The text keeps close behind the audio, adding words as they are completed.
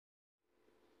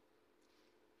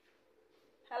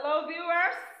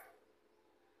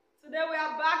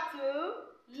are back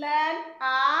to learn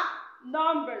our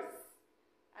numbers.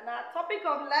 And our topic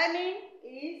of learning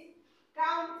is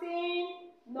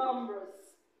counting numbers.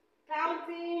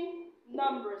 Counting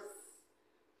numbers.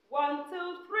 1, 2, 3,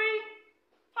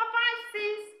 4, 5, 6.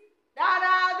 That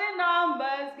are the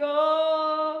numbers.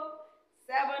 Go.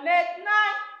 7, 8, 9,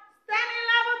 10,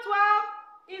 11,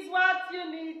 12 is what you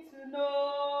need to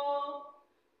know.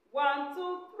 1,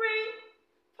 2, 3,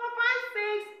 4, 5,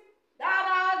 6. That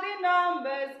are the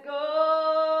numbers.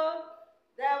 Go.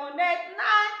 7, 8, 9,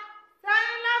 10,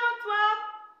 11,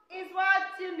 12 is what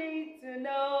you need to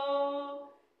know.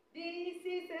 This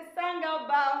is a song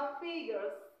about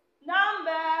figures,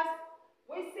 numbers.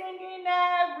 We sing it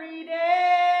every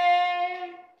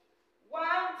day. 1,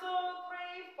 2,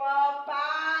 3, 4, 5,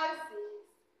 6.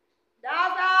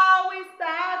 That's how we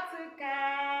start to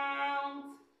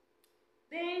count.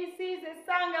 This is a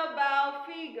song about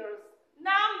figures,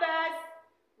 numbers.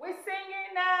 We sing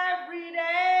it every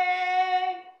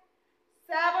day.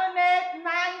 7, 8,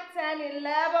 9, 10,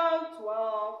 11,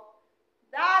 12.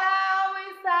 That's how we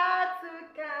start to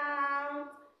count.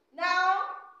 Now,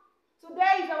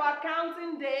 today is our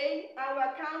counting day, and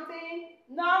we're counting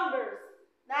numbers.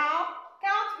 Now,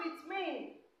 count with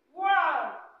me. 1,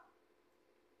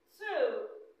 2,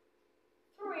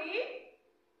 3,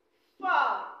 4,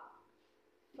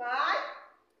 5,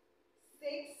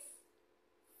 6,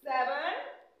 7,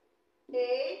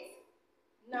 8,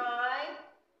 9,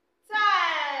 10,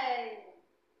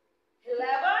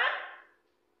 11,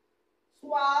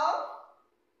 12,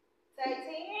 13,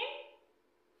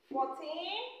 14,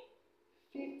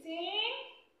 15,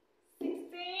 16,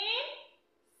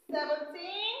 17,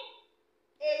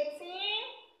 18,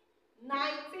 19,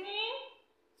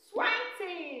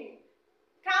 20.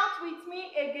 Count with me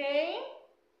again.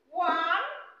 1,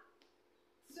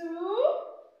 2,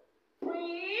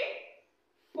 3,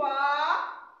 4,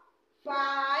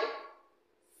 5,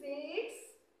 6,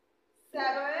 7,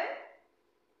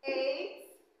 8,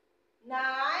 9,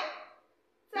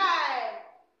 10,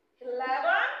 11,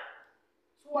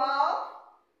 12,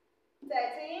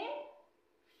 13,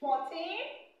 14,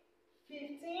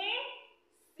 15,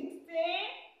 16,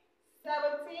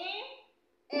 17,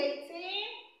 18,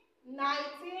 19,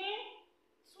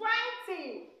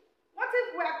 20. What if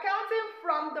we are counting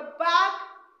from the back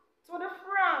to the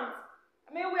front?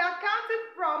 I mean, we are counting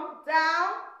from down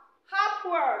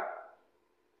upward.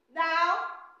 Now,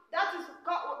 that is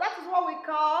what we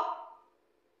call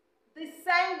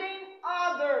descending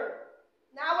order.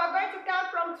 Now we're going to count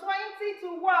from 20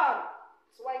 to 1.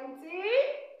 20,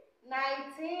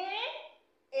 19,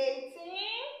 18,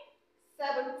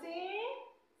 17,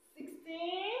 16,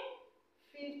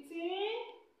 15,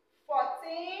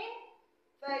 14,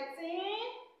 13,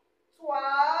 12,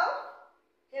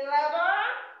 11,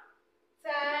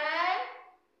 10,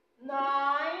 9,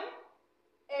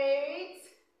 8,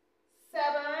 7,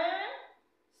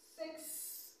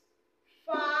 6,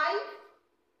 5,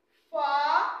 4,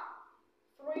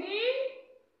 3,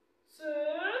 2,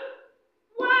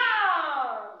 1.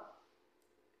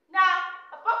 Now,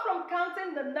 apart from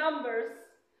counting the numbers,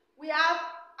 we have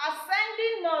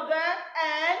ascending order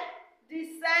and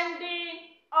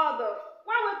descending order.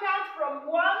 When we count from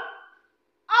 1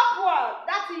 upward,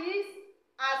 that is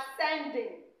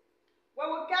ascending. When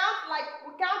we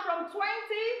count from 20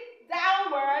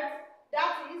 downwards,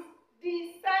 that is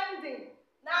descending.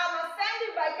 Now I'm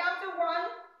ascending by counting 1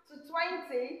 to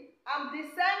 20. I'm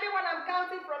descending when I'm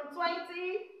counting from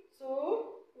 20 to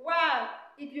 1.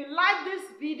 If you like this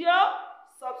video,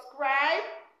 subscribe,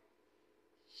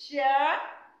 share,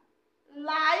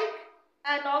 like,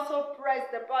 and also press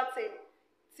the button.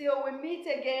 Till we meet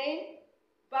again.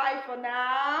 Bye for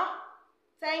now.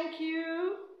 Thank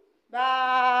you. Bye.